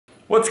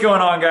What's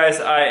going on, guys?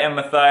 I am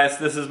Matthias.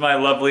 This is my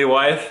lovely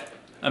wife,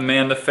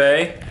 Amanda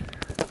Faye.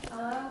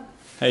 Hello.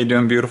 How you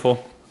doing,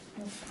 beautiful?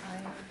 I'm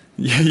tired.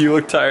 Yeah, you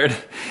look tired.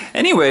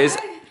 Anyways,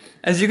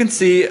 as you can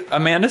see,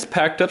 Amanda's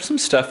packed up some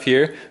stuff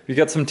here. We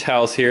got some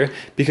towels here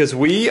because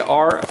we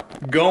are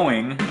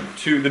going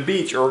to the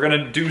beach, or we're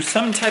gonna do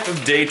some type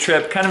of day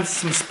trip, kind of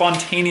some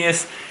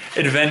spontaneous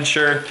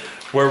adventure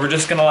where we're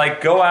just gonna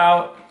like go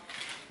out,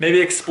 maybe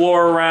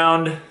explore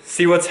around,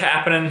 see what's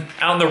happening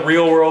out in the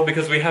real world,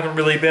 because we haven't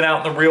really been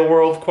out in the real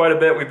world quite a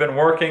bit. We've been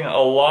working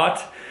a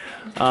lot.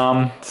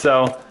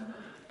 So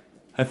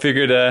I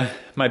figured it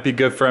might be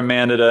good for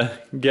Amanda to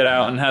get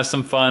out and have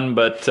some fun,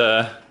 but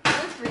Good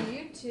for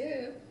you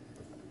too.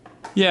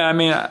 yeah, I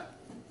mean,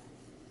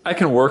 I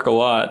can work a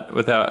lot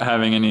without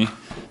having any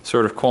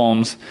sort of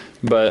qualms,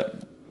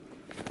 but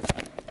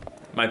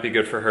might be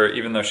good for her,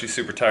 even though she's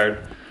super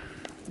tired.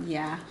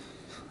 Yeah.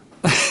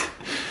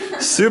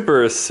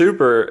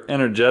 Super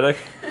energetic.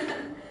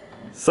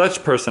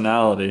 Such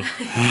personality.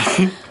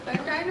 I'm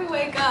trying to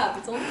wake up.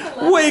 It's only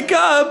 11. Wake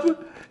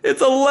up!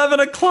 It's 11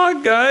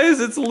 o'clock, guys.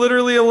 It's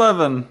literally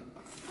 11.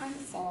 I'm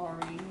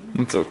sorry.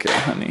 It's okay,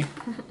 honey.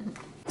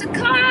 The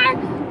car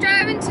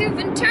driving to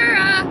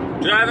Ventura.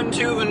 Driving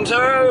to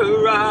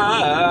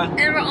Ventura.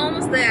 And we're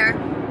almost there.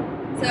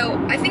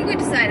 So I think we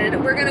decided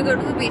we're gonna go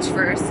to the beach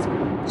first.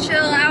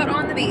 Chill out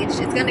on the beach.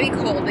 It's gonna be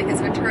cold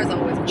because Ventura's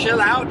always cold.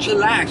 Chill out,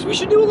 chillax. We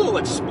should do a little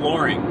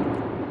exploring.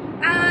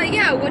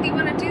 Yeah, what do you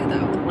want to do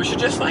though? We should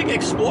just like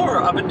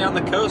explore up and down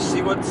the coast,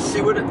 see what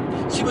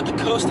the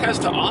coast has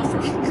to offer.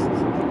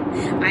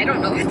 I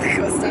don't know what the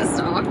coast has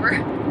to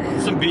offer.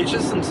 Some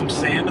beaches and some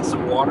sand and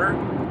some water.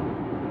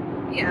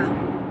 Yeah,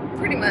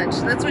 pretty much.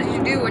 That's what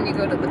you do when you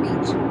go to the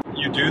beach.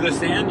 You do the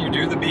sand, you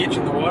do the beach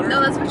and the water? No,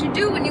 that's what you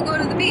do when you go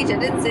to the beach. I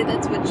didn't say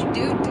that's what you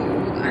do.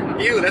 I don't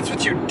know. Ew, that's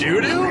what you do?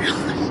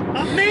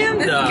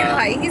 Amanda! This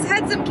guy, he's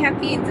had some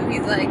caffeine, so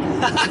he's like,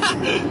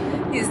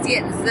 he's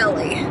getting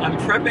silly. I'm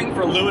prepping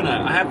for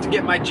Luna. I have to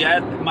get my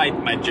dad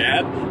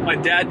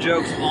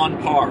jokes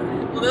on par.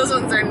 Well, those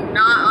ones are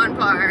not on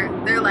par.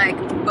 They're like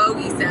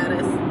bogey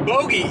status.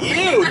 Bogey,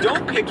 ew,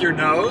 don't pick your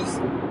nose.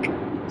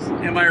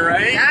 Am I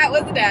right? That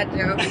was a dad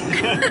joke.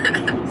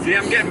 See,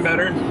 I'm getting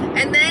better.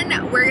 And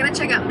then we're gonna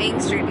check out Main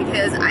Street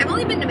because I've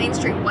only been to Main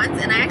Street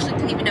once, and I actually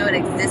didn't even know it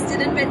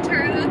existed in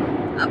Ventura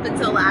up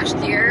until last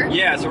year.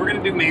 Yeah, so we're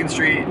gonna do Main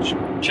Street,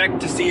 check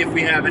to see if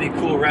we have any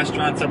cool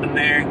restaurants up in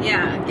there.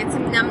 Yeah, get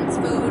some Nums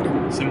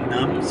food. Some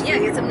Nums? Yeah,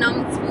 get some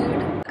Nums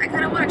food. I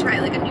kind of want to try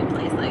like a new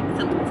place, like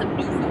some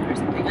new food or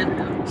something. I don't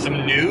know.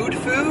 Some nude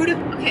food?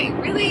 Okay,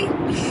 really?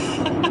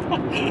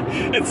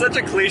 It's such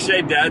a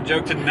cliche dad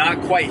joke to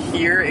not quite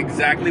hear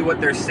exactly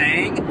what they're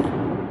saying.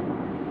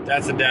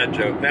 That's a dad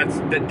joke. That's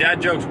the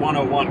dad jokes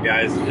 101,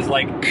 guys. Is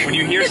like when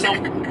you hear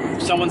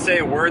someone say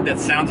a word that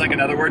sounds like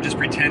another word, just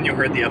pretend you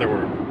heard the other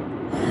word.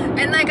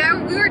 And like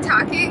we were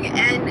talking,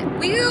 and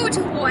we go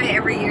to Hawaii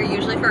every year,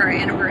 usually for our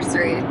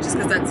anniversary, just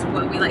because that's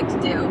what we like to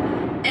do.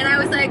 And I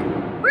was like,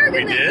 we're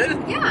gonna. We did?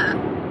 Yeah.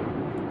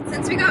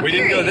 Since we got We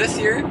married. didn't go this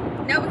year?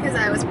 No, because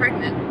I was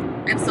pregnant.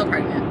 I'm still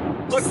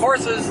pregnant. Look,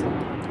 horses.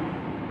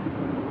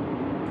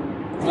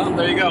 Well,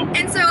 there you go.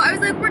 And so I was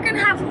like, we're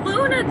gonna have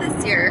Luna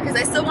this year, because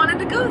I still wanted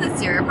to go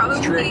this year,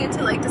 probably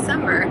until like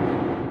December.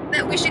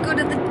 That we should go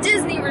to the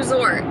Disney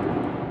Resort,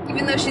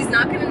 even though she's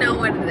not gonna know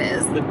what it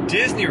is. The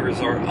Disney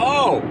Resort.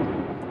 Oh,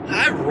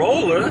 hi,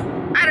 roller.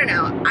 I don't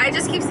know. I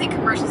just keep seeing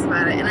commercials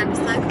about it, and I'm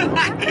just like, oh,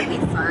 that could be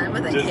fun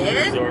with a Disney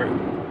kid. Resort.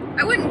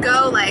 I wouldn't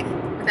go like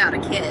without a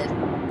kid.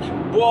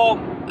 Well,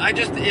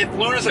 if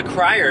Luna's a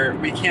crier,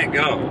 we can't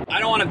go. I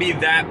don't want to be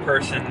that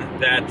person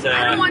that.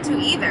 I don't want to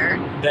either.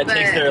 That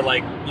takes their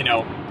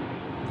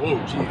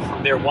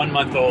their 1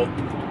 month old,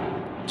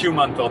 2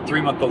 month old,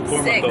 3 month old,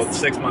 4 month old,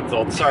 6 month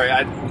old. Sorry,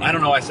 I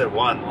don't know why I said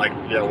one. Like,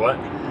 yeah, what?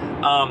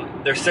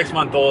 Their 6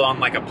 month old on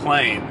like a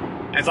plane.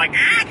 And it's like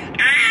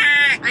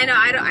I know,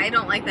 I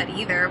don't like that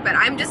either, but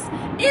I'm just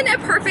in a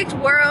perfect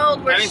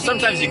world where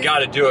sometimes you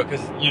gotta do it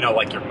because,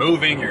 like you're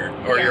moving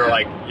or you're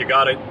like, you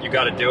gotta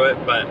do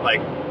it, but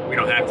like, we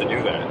don't have to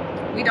do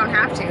that. We don't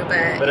have to,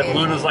 but if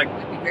Luna's like,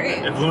 would be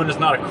great. If Luna's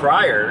not a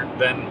crier,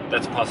 then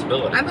that's a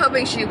possibility. I'm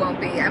hoping she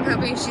won't be. I'm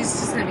hoping she's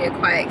just gonna be a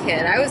quiet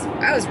kid. I was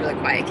a really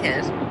quiet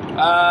kid.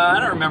 I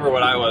don't remember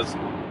what I was.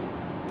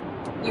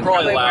 You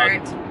probably loud.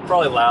 Weren't.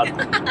 Probably loud.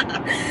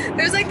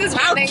 There's like this.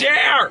 How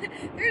dare!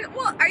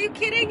 Well, are you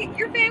kidding?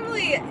 Your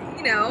family,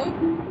 you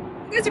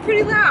guys are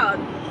pretty loud.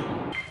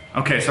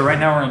 Okay, so right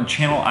now we're in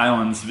Channel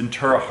Islands,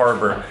 Ventura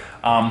Harbor.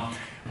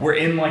 We're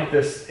in like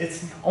this,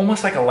 it's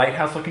almost like a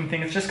lighthouse looking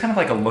thing. It's just kind of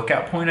like a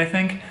lookout point, I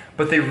think.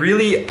 But they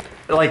really,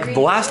 like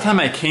the last time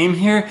I came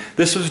here,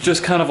 this was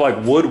just kind of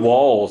like wood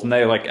walls, and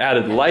they like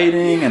added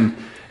lighting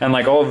and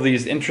like all of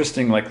these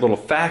interesting like little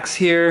facts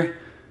here.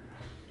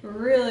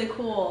 Really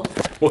cool.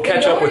 We'll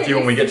catch up with you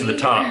when we get to the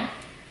top.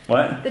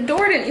 What? The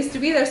door didn't used to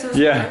be there, so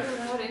yeah.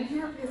 In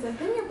here because I've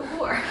been here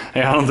before.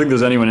 Hey, I don't think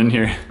there's anyone in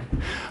here.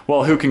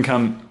 Well, who can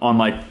come on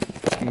like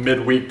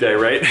mid-weekday,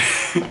 right?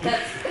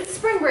 It's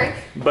spring break.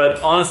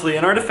 But honestly,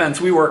 in our defense,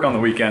 we work on the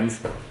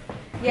weekends.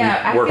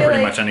 Yeah, we work I feel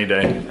pretty like much any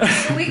day.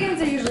 the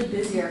weekends are usually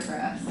busier for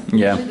us.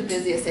 Yeah. Usually the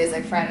busiest days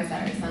like Friday,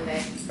 Saturday,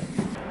 Sunday.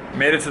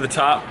 Made it to the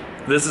top.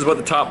 This is what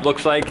the top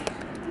looks like.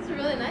 This is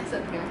really nice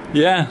up here.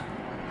 Yeah,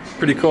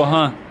 pretty cool,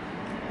 huh?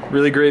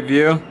 Really great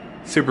view.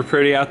 Super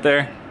pretty out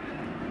there.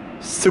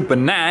 Super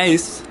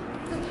nice.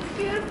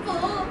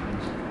 Beautiful.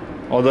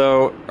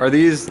 Although, do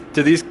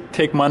these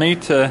take money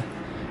to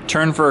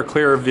turn for a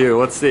clearer view?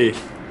 Let's see.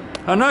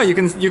 Oh no, you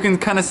can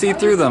kind of see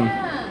through them.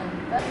 Yeah.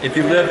 If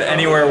you live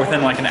anywhere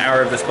within like an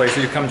hour of this place,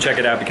 you come check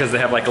it out because they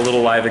have like a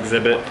little live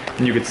exhibit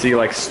and you could see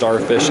like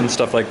starfish and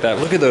stuff like that.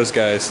 Look at those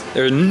guys.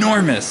 They're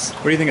enormous.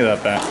 What do you think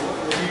about that?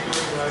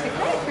 It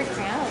kind of freaks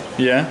me out.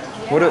 Yeah?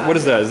 What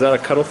is that? Is that a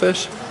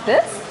cuttlefish?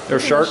 This? Or a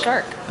shark? Is a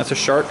shark. That's a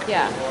shark?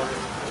 Yeah.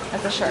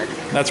 That's a shark.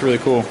 That's really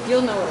cool.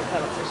 You'll know what a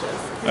cuttlefish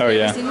is. Oh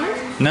yeah. Have you seen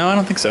one? No, I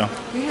don't think so.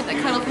 We had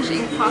that cuttlefish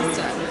eating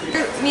pasta.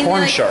 I mean,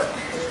 Horn like, shark.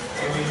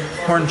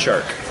 Horn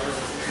shark.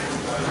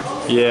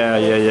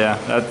 Yeah.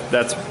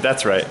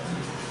 That's right.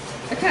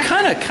 Okay.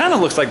 Kind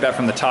of looks like that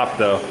from the top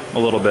though, a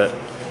little bit.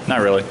 Not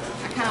really.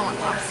 I kind of want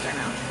lobster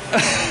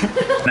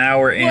now. Now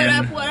we're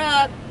in What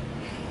up?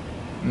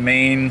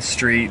 Main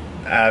Street,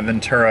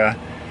 Ventura,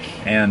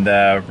 and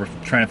we're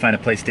trying to find a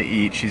place to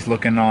eat. She's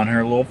looking on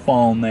her little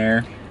phone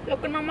there.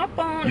 Looking on my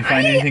phone. You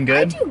find anything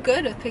good? I do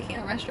good with picking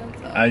out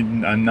restaurants though.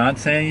 I'm not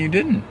saying you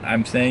didn't.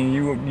 I'm saying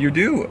you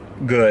do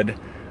good.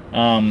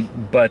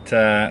 But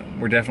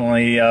we're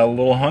definitely a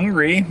little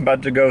hungry.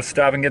 About to go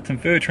stop and get some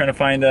food. Trying to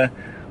find a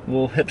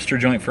little hipster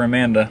joint for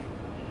Amanda.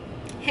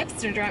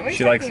 Hipster joint? What are you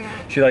She likes talking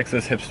about? she likes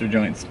those hipster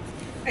joints.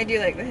 I do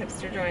like the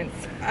hipster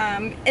joints.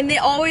 And they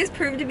always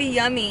prove to be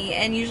yummy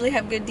and usually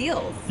have good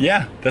deals.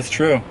 Yeah, that's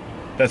true.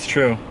 That's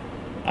true.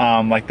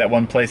 Like that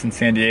one place in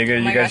San Diego,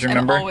 you guys gosh, I'm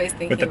remember? always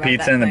thinking With the about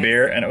pizza that and the place.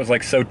 beer, and it was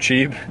like so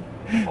cheap.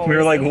 We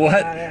were Always like, thinking what?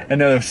 about it. I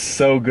know, it was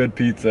so good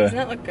pizza. Doesn't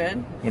that look good?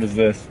 What is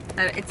this?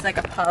 It's like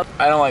a pub.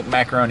 I don't like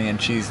macaroni and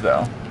cheese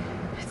though.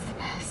 It's the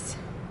best.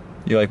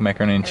 You like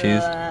macaroni and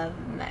cheese? Love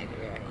macaroni.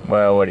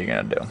 Well, what are you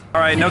gonna do?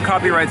 All right, no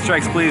copyright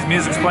strikes, please.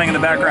 Music's playing in the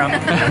background.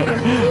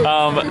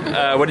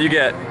 What do you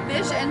get?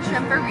 Fish and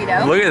shrimp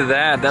burrito. Look at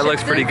that. That Chips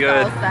looks pretty and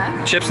good.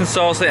 salsa. Chips and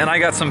salsa, and I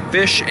got some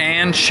fish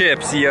and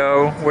chips,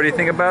 yo. What do you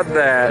think about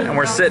that? And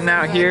we're sitting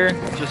out here,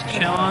 just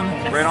chilling,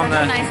 right on the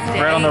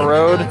right on the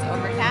road. It's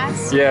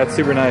overcast. Yeah, it's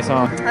super nice,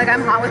 huh? Like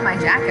I'm hot with my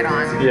jacket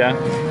on.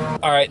 Yeah.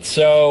 All right,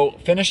 so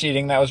finished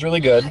eating. That was really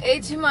good.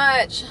 Ate too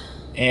much.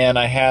 And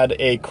I had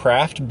a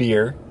craft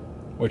beer,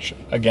 which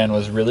again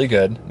was really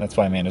good. That's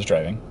why Amanda's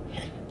driving.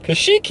 Because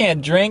she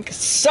can't drink,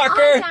 sucker!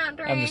 I can't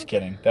drink. I'm just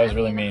kidding. That was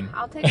really mean.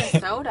 I'll take a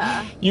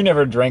soda. You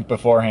never drank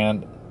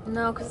beforehand.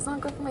 No, because it's not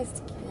good for my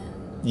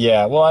skin.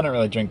 Yeah, well, I don't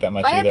really drink that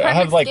much If I had either. I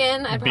have like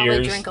skin, I'd beers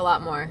probably drink a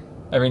lot more.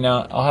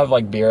 I'll have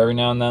like beer every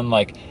now and then.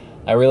 Like,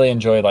 I really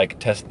enjoy like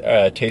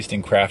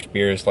tasting craft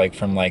beers, like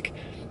from like,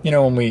 you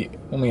know, when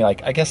we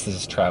like, I guess this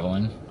is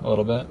traveling a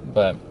little bit,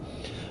 but.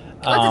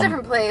 Well, it's a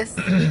different place.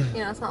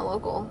 You know, it's not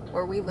local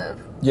where we live.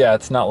 Yeah,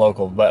 it's not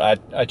local,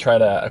 but I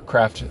tried a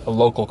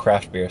local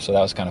craft beer, so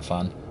that was kind of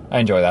fun. I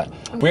enjoy that.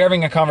 We were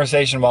having a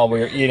conversation while we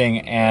were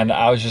eating, and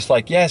I was just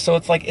like, yeah, so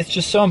it's like, it's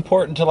just so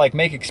important to like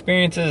make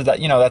experiences that,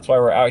 you know, that's why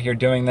we're out here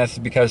doing this,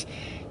 because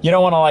you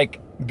don't want to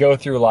like go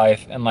through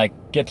life and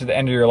like get to the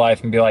end of your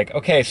life and be like,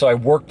 okay, so I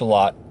worked a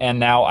lot and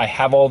now I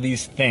have all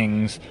these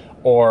things,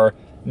 or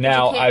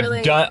now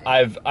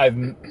I've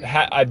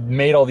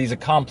made all these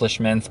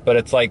accomplishments, but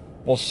it's like,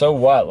 well, so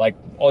what? Like,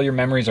 all your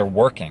memories are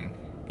working.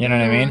 You know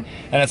what I mean?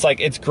 And it's like,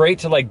 it's great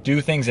to like do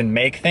things and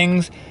make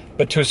things,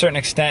 but to a certain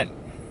extent,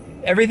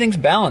 everything's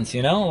balanced,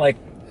 you know? Like,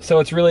 so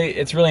it's really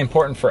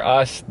important for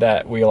us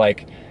that we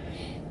like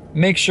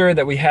make sure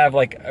that we have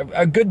like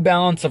a good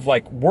balance of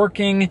like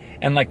working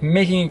and like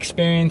making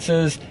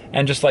experiences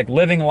and just like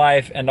living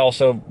life and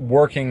also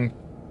working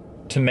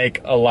to make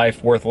a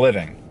life worth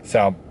living.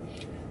 So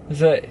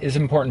it's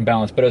an important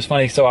balance. But it was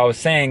funny. So I was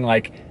saying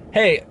like,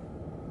 hey,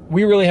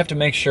 we really have to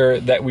make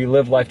sure that we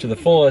live life to the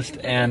fullest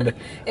and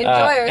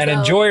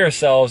enjoy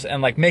ourselves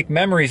and like make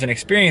memories and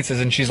experiences.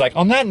 And she's like,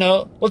 on that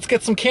note, let's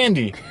get some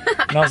candy.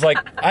 And I was like,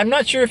 I'm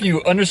not sure if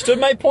you understood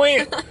my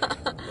point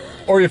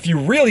or if you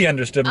really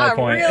understood my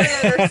point. I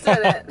really understood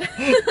it.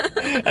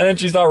 And then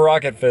she saw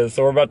Rocket Fizz,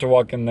 so we're about to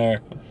walk in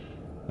there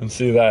and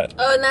see that.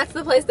 Oh, and that's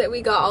the place that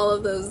we got all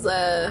of those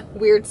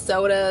weird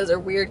sodas or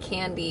weird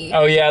candy.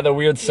 Oh yeah, the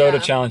weird soda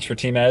challenge for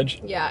Team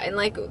Edge. Yeah, and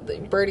like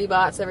the Birdie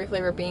Bots, every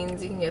flavor of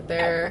beans you can get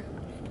there.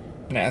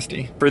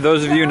 Nasty. For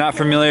those of you not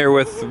familiar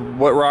with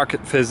what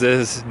Rocket Fizz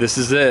is, this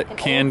is it.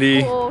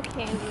 Candy. Old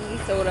school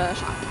candy soda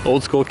shop.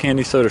 Old school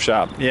candy soda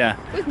shop. Yeah.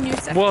 With new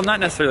stuff. Well,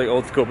 not necessarily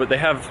old school, but they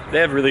have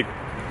really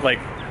like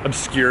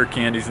obscure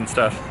candies and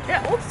stuff.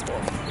 Yeah, old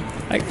school.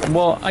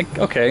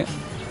 Okay.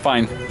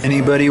 Fine.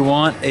 Anybody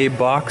want a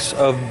box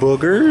of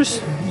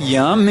boogers?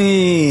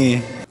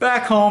 Yummy.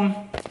 Back home.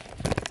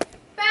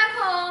 Back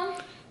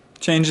home.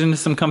 Change into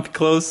some comfy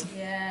clothes.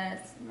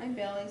 Yes, my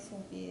belly's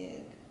so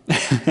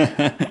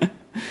big.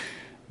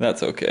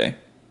 That's okay.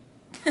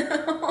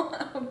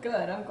 Oh,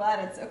 good. I'm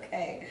glad it's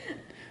okay.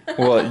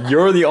 Well,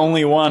 you're the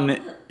only one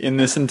in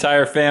this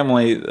entire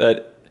family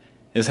that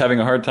is having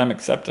a hard time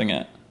accepting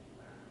it.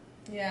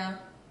 Yeah.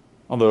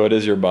 Although it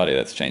is your body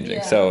that's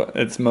changing, so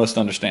it's most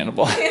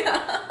understandable. Yeah.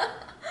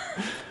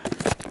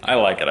 I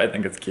like it. I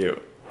think it's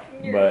cute.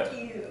 You're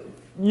cute.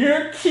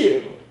 You're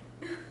cute.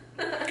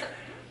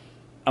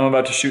 I'm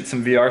about to shoot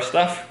some VR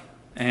stuff,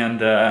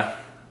 and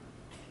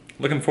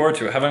looking forward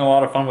to it. Having a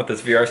lot of fun with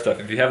this VR stuff.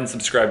 If you haven't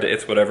subscribed to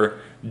It's Whatever,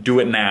 do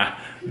it now.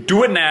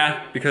 Do it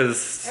now,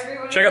 because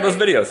check out those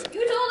videos.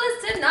 You told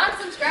us to not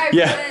subscribe to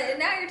it, and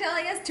now you're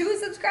telling us to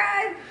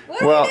subscribe. What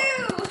do we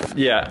do?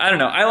 Yeah, I don't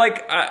know. I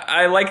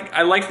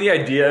like the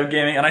idea of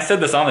gaming, and I said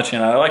this on the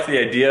channel. I like the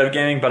idea of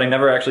gaming, but I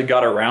never actually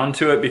got around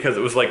to it because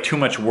it was like too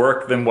much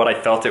work than what I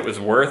felt it was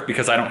worth,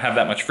 because I don't have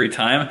that much free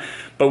time.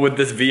 But with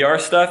this VR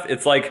stuff,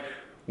 it's like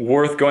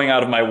worth going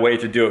out of my way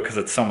to do it because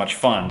it's so much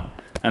fun,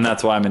 and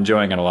that's why I'm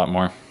enjoying it a lot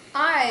more.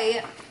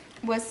 I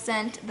was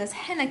sent this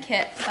henna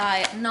kit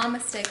by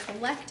Namaste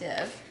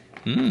Collective.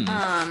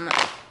 I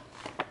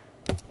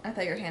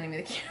thought you were handing me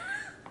the camera.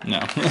 No.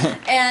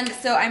 And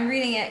so I'm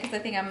reading it because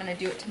I think I'm going to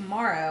do it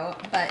tomorrow,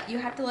 but you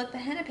have to let the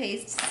henna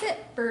paste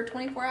sit for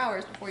 24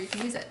 hours before you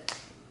can use it.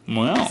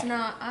 Wow. So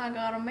now I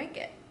gotta make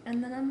it,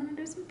 and then I'm going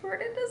to do some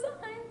pretty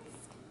designs.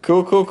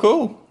 Cool, cool,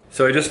 cool.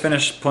 So I just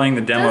finished playing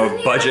the demo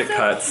of Budget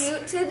Cuts,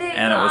 Cute today,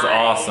 and it was guys?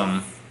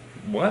 awesome.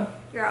 What?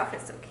 Your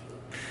outfit's so cute.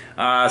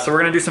 So we're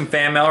gonna do some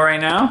fan mail right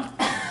now.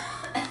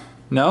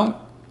 No?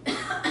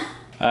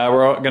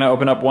 We're gonna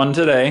open up one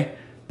today.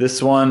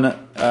 This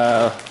one,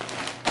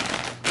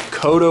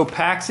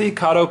 Cotopaxi?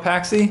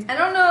 I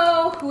don't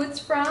know who it's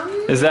from.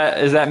 Is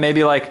that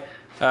maybe like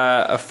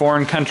a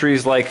foreign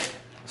country's like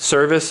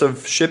service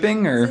of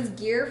shipping, or? This is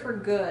Gear for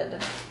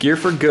Good. Gear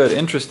for Good,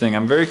 interesting.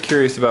 I'm very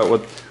curious about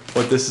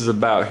what this is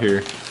about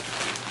here.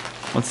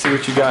 Let's see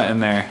what you got in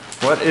there.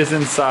 What is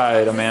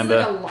inside, Amanda?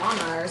 This is like a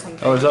llama or something.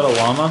 Oh, is that a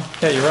llama?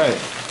 Yeah, you're right.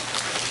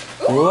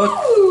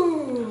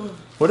 Ooh!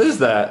 What is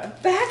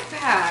that?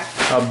 Backpack.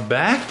 A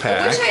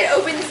backpack? I wish I had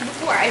opened this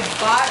before. I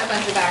bought a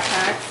bunch of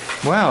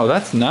backpacks. Wow,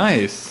 that's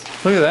nice.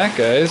 Look at that,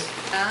 guys.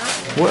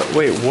 What?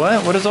 Wait,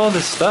 what? What is all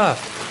this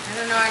stuff? I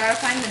don't know. I gotta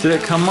find the Did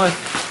note. it come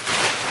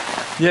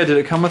with... Yeah, did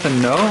it come with a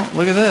note?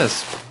 Look at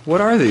this.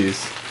 What are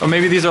these? Oh,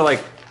 maybe these are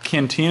like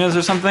cantinas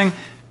or something?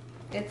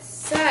 It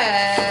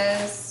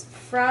says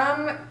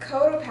from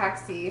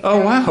Cotopaxi.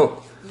 Oh,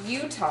 wow.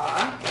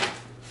 Utah.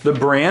 The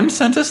brand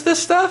sent us this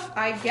stuff?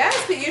 I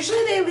guess, but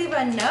usually they leave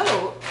a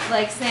note,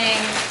 like saying...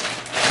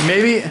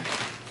 Maybe...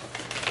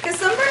 Because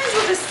some brands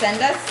will just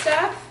send us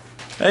stuff.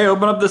 Hey,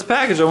 open up this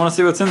package. I want to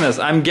see what's in this.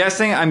 I'm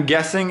guessing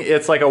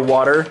it's like a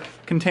water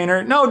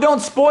container. No, don't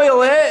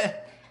spoil it.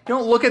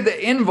 Don't look at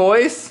the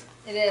invoice.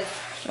 It is.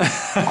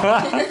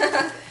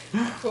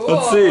 Cool.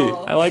 Let's see.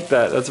 I like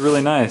that. That's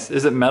really nice.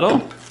 Is it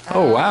metal?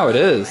 Oh, wow, it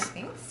is. I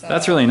think so.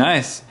 That's really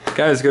nice.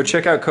 Guys, go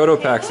check out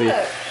Cotopaxi. Hey,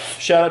 look.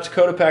 Shout out to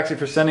Cotopaxi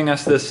for sending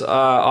us this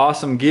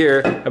awesome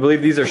gear. I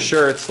believe these are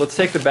shirts. Let's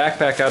take the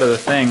backpack out of the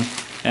thing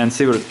and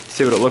see what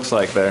it looks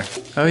like there.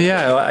 Oh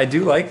yeah, I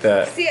do like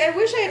that. See, I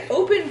wish I had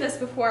opened this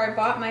before I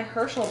bought my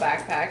Herschel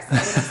backpacks. I would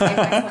have saved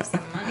myself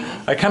some money.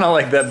 I kind of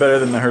like that better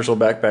than the Herschel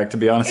backpack, to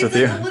be honest with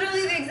you. It's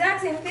literally the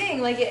exact same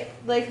thing.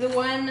 Like the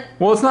one.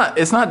 Well,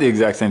 it's not the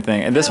exact same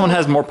thing. And this one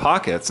has more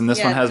pockets, and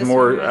this one has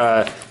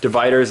more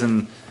dividers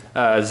and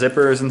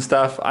zippers and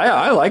stuff.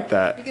 I like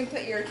that. You can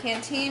put your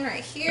canteen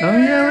right here. Oh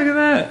yeah, look at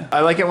that.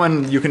 I like it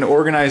when you can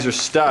organize your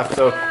stuff.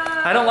 So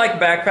I don't like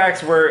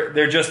backpacks where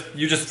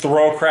you just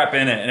throw crap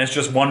in it and it's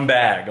just one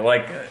bag.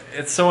 Like,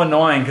 it's so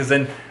annoying because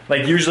then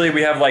like usually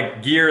we have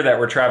like gear that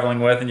we're traveling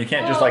with and you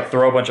can't just like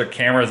throw a bunch of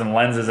cameras and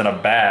lenses in a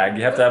bag.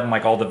 You have to have them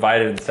like all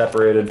divided and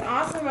separated. What's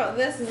awesome about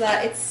this is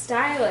that it's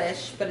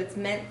stylish, but it's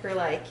meant for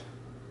like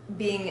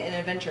being an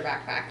adventure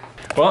backpack.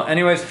 Well,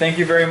 anyways, thank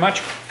you very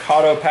much,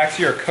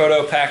 Cotopaxi or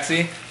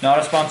Cotopaxi. Not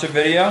a sponsored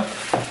video.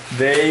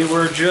 They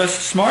were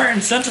just smart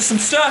and sent us some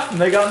stuff,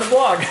 and they got in the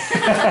blog.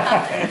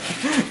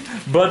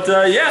 But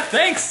yeah,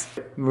 thanks.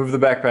 Move the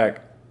backpack.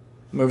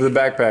 Move the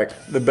backpack.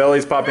 The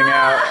belly's popping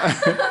out.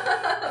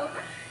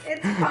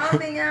 It's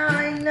popping out.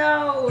 I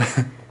know.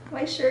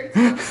 My shirt's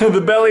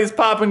The belly's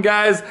popping,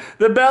 guys.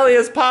 The belly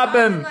is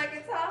popping. like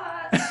it's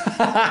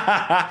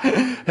hot.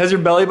 Has your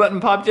belly button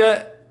popped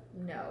yet?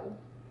 No.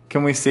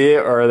 Can we see it,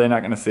 or are they not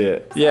going to see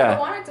it? I Yeah.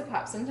 want it to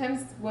pop.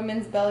 Sometimes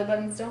women's belly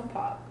buttons don't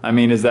pop. I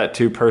mean, is that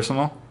too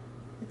personal?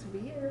 It's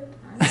weird.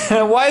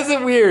 Why is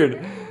it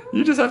weird?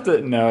 You just have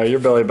to... No, your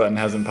belly button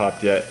hasn't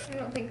popped yet. I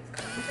don't think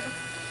it's going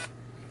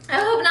to. I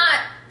hope not.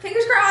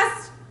 Fingers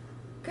crossed.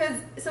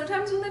 Because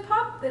sometimes when they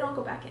pop, they don't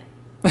go back in.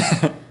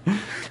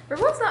 We're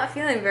both not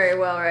feeling very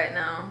well right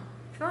now.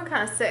 Feeling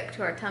kind of sick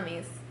to our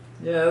tummies.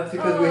 Yeah, that's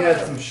because we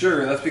had some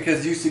sugar. That's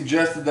because you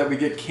suggested that we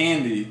get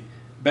candy.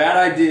 Bad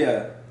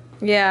idea.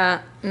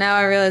 Yeah, now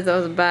I realize that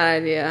was a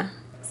bad idea.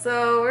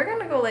 So we're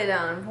gonna go lay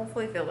down and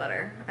hopefully feel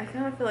better. I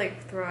kind of feel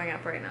like throwing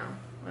up right now.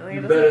 Like,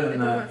 You're better than it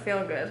that. doesn't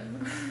feel good.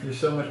 You're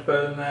so much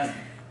better than that.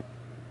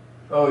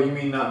 Oh, you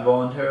mean not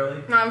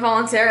voluntarily? Not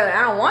voluntarily.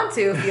 I don't want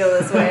to feel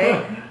this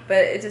way, but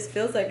it just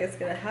feels like it's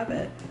gonna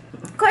happen.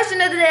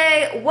 Question of the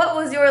day, what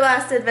was your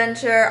last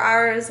adventure?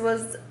 Ours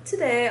was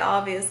today,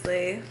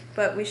 obviously,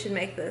 but we should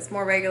make this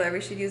more regular.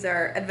 We should use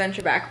our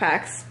adventure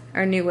backpacks,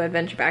 our new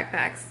adventure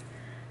backpacks,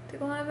 to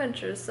go on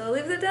adventures. So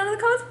leave that down in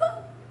the comments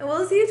below, and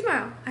we'll see you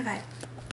tomorrow. Bye-bye.